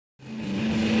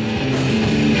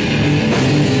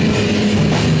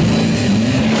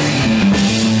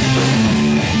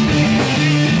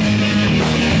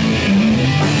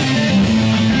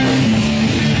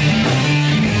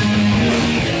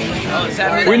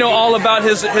know all about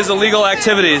his illegal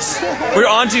activities. We're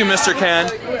on to you, Mr. Cann.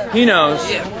 He knows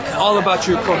all about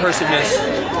your coerciveness.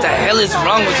 What the hell is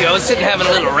wrong with you? I was sitting having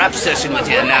a little rap session with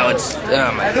you, and now it's...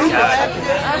 Oh my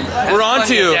god. We're on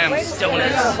to you. Damn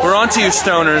stoners. We're on to you,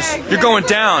 stoners. You're going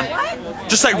down.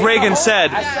 Just like Reagan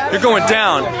said, you're going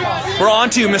down. We're on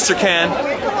to you, Mr. Cann.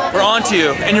 We're on to you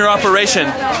and your operation.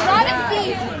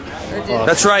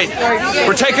 That's right.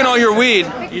 We're taking all your weed.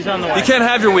 You can't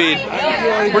have your weed.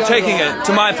 We're taking it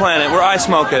to my planet where I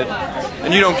smoke it.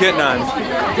 And you don't get none.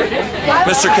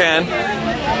 Mr. Cann.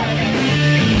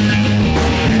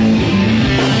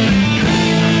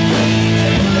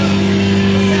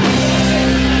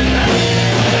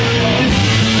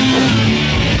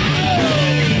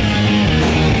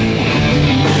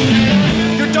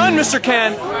 Mr.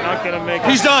 Cann,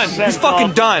 he's done. He's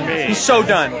fucking done. He's so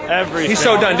done. He's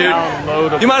so done,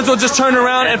 dude. You might as well just turn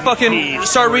around and fucking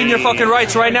start reading your fucking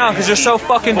rights right now, because you're so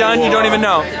fucking done. You don't even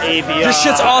know. Your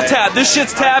shit's all tapped. This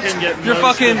shit's tapped. Your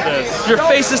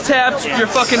face is tapped. Your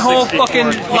fucking whole fucking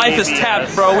life is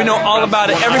tapped, bro. We know all about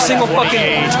it. Every single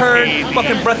fucking turn,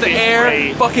 fucking breath of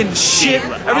air, fucking shit,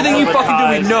 everything you fucking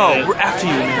do, we know. We're after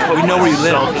you. We know where you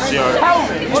live,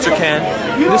 Mr. Cann.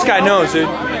 This guy knows, dude.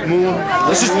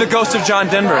 This is the ghost of John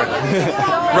Denver.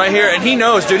 Right here, and he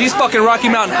knows, dude. He's fucking Rocky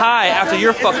Mountain High after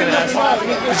your fucking ass.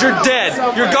 Because you're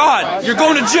dead. You're gone. You're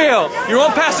going to jail. You're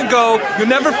on pass and go. You'll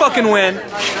never fucking win.